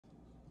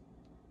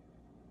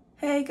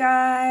Hey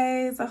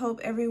guys, I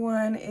hope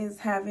everyone is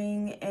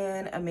having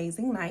an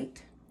amazing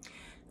night.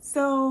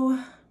 So,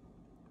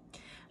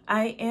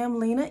 I am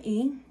Lena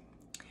E.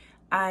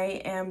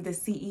 I am the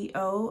CEO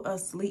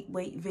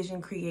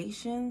of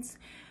Creations.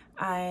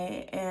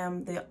 I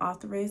am the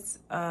authoress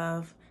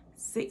of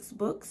 6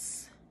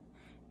 books,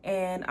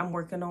 and I'm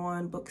working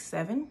on book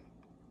 7.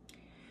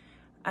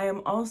 I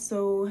am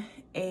also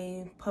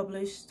a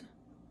published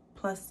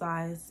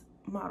plus-size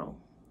model.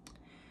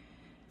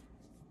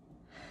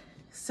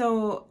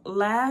 So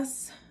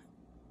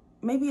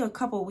maybe a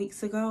couple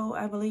weeks ago,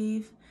 I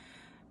believe,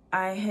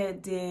 I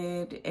had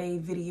did a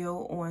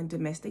video on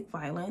domestic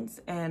violence,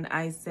 and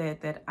I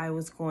said that I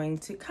was going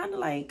to kind of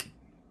like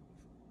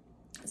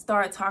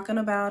start talking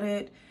about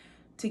it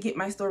to get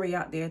my story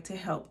out there to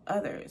help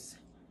others.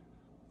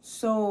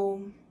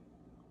 So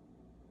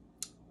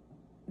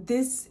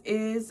this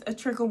is a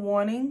trigger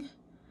warning.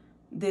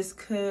 This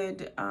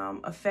could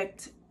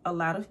affect a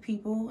lot of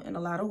people in a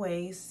lot of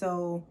ways.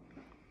 So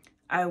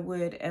I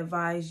would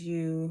advise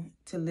you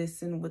to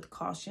listen with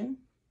caution.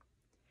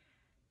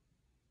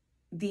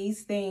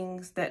 These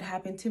things that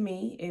happened to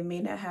me, it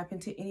may not happen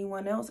to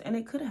anyone else, and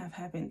it could have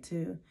happened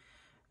to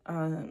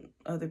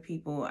other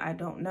people. I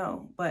don't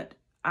know, but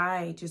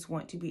I just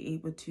want to be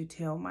able to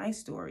tell my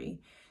story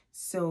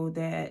so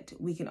that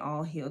we can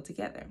all heal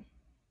together.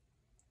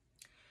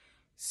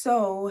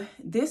 So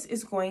this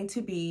is going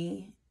to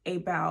be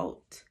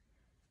about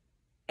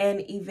an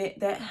event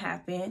that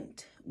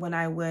happened when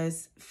I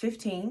was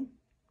 15,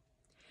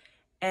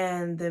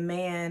 and the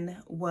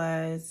man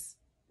was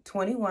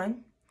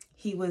 21.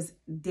 He was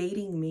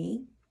dating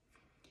me.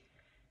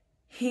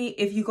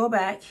 If you go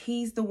back,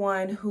 he's the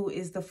one who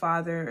is the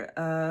father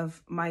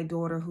of my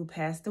daughter who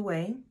passed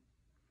away.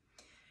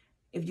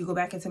 If you go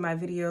back into my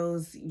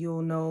videos,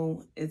 you'll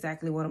know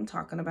exactly what I'm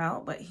talking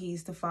about, but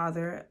he's the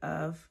father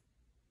of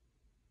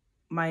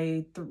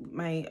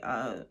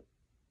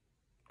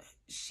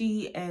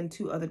she and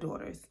 2 other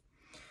daughters.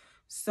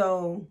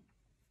 So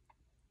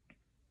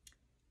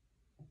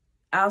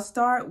I'll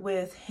start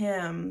with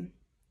him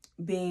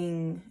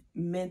being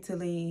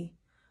mentally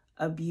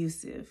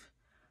abusive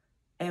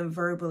and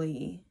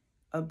verbally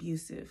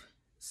abusive.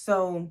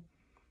 So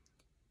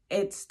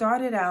it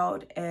started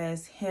out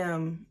as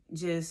him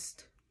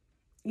just,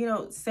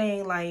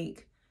 saying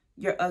like,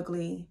 you're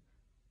ugly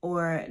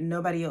or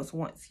nobody else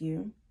wants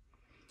you.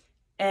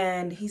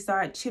 And he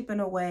started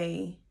chipping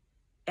away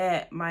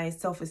at my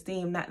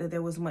self-esteem. Not that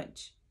there was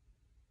much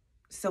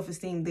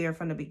self-esteem there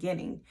from the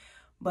beginning,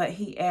 but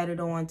he added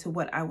on to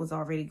what I was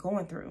already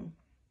going through.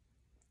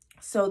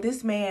 So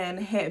this man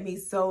had me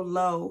so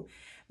low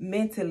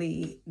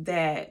mentally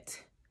that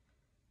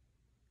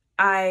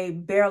I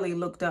barely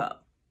looked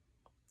up.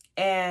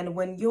 And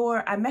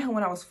I met him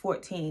when I was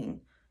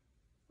 14.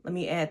 Let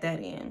me add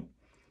that in.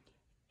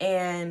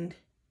 And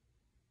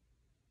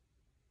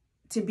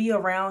to be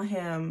around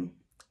him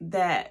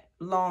that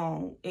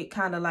long, it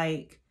kind of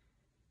like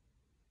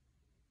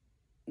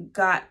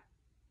got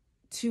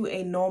to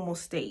a normal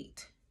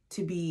state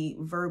to be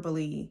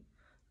verbally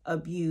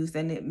abused,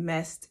 and it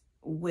messed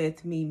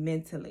with me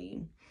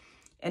mentally.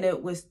 And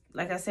it was,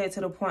 like I said,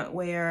 to the point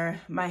where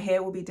my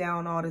head would be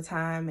down all the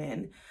time,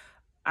 and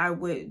I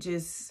would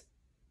just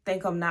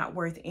think I'm not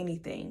worth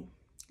anything.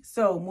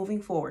 So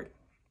moving forward,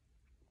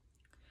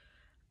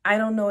 I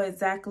don't know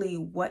exactly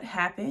what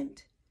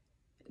happened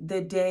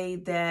the day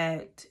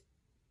that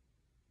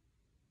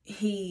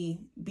he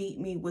beat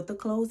me with a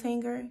clothes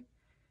hanger.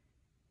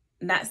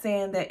 Not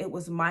saying that it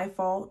was my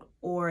fault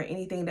or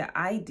anything that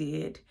I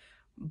did,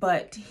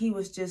 but he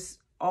was just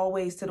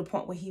always to the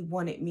point where he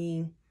wanted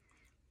me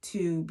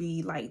to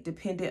be like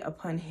dependent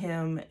upon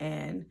him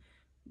and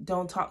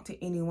don't talk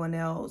to anyone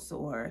else,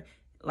 or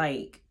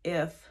like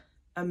if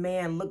a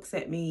man looks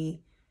at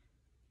me,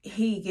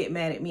 he get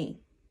mad at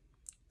me.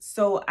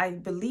 So I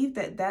believe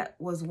that that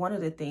was one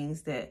of the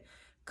things that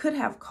could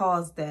have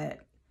caused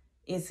that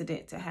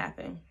incident to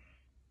happen.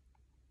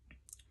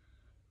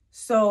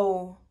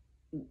 So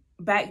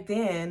back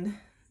then,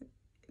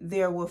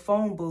 there were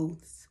phone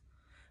booths.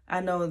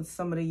 I know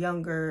some of the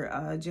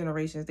younger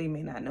generations, they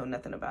may not know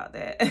nothing about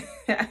that.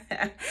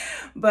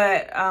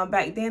 But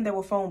back then, there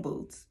were phone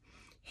booths.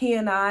 He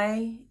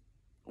and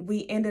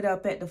we ended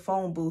up at the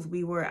phone booth.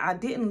 I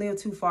didn't live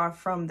too far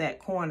from that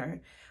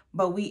corner,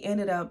 but we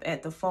ended up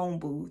at the phone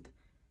booth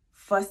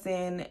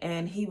fussing,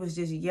 and he was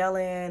just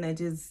yelling and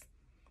just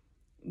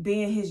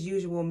being his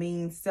usual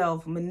mean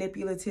self,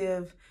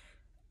 manipulative.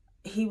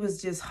 He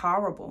was just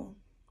horrible.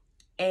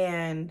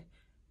 And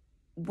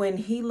when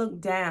he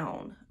looked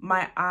down,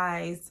 my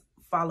eyes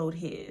followed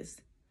his.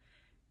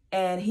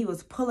 And he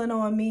was pulling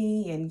on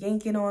me and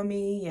yanking on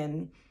me.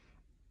 And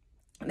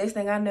next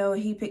thing I know,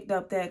 he picked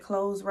up that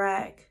clothes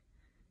rack,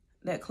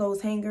 that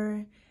clothes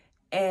hanger,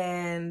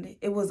 and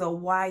it was a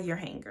wire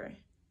hanger.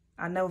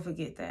 I'll never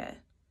forget that.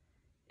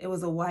 It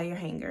was a wire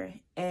hanger.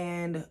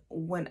 And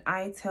when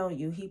I tell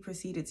you, he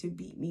proceeded to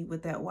beat me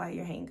with that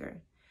wire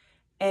hanger.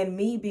 And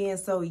me being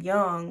so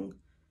young,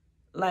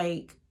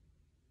 like,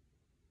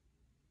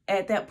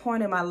 at that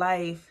point in my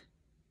life,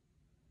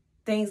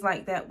 things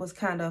like that was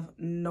kind of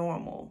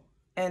normal.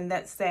 And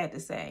that's sad to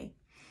say.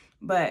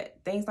 But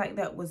things like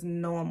that was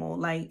normal.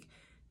 Like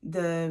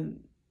the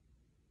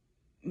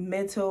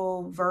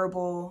mental,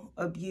 verbal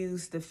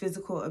abuse, the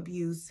physical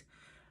abuse.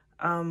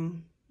 I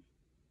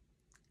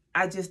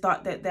just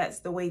thought that that's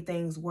the way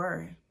things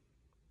were.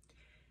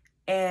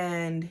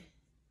 And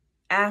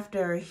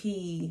after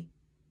he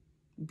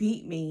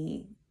beat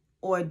me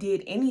or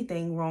did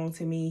anything wrong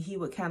to me, he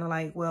would kind of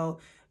like, well,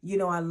 you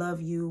know, I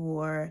love you,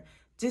 or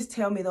just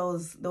tell me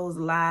those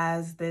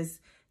lies, this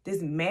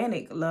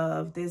manic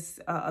love, this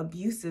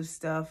abusive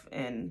stuff.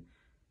 And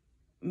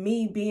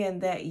me being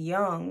that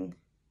young,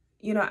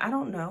 you know, I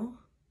don't know.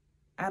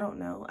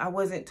 I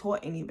wasn't taught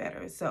any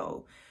better.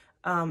 So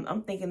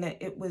I'm thinking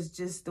that it was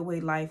just the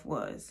way life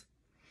was.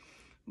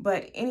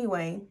 But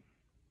anyway,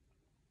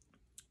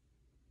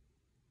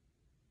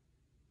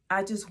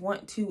 I just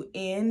want to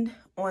end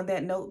on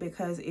that note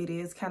because it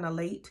is kind of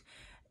late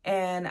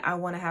and I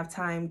want to have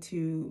time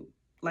to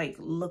like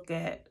look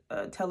at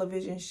a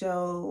television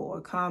show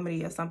or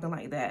comedy or something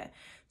like that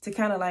to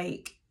kind of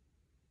like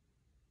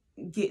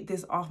get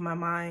this off my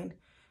mind.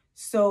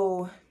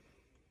 So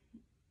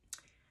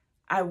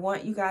I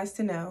want you guys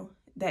to know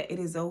that it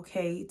is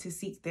okay to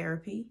seek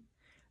therapy.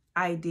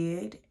 I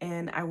did,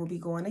 and I will be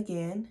going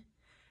again.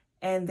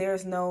 And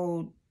there's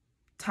no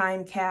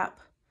time cap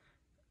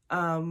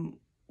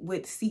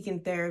with seeking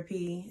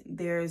therapy.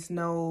 There's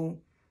no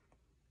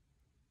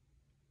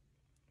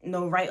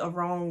right or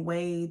wrong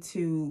way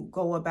to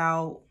go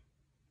about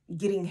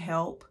getting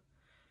help.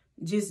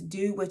 Just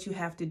do what you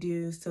have to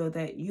do so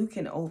that you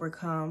can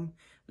overcome,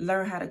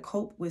 learn how to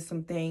cope with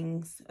some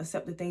things,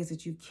 accept the things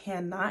that you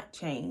cannot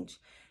change,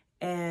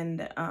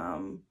 and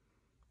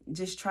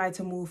just try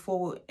to move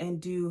forward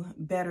and do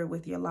better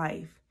with your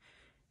life.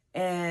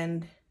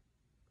 And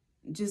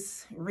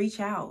just reach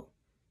out.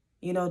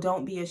 You know,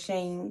 don't be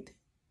ashamed.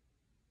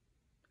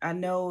 I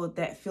know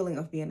that feeling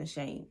of being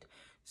ashamed.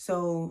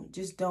 So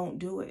just don't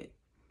do it.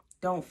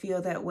 Don't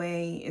feel that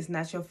way. It's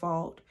not your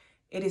fault.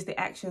 It is the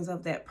actions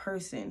of that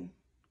person,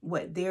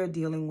 what they're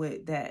dealing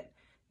with, that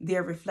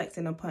they're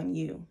reflecting upon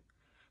you.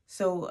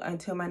 So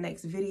until my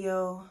next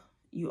video,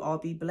 you all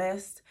be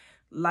blessed.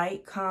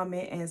 Like,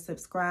 comment, and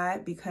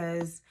subscribe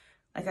because,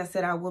 like I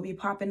said, I will be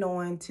popping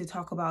on to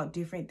talk about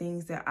different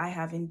things that I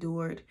have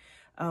endured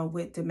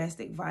with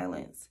domestic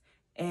violence.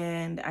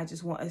 And I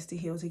just want us to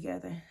heal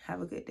together.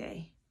 Have a good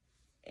day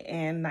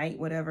and night,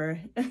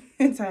 whatever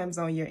time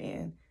zone you're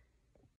in.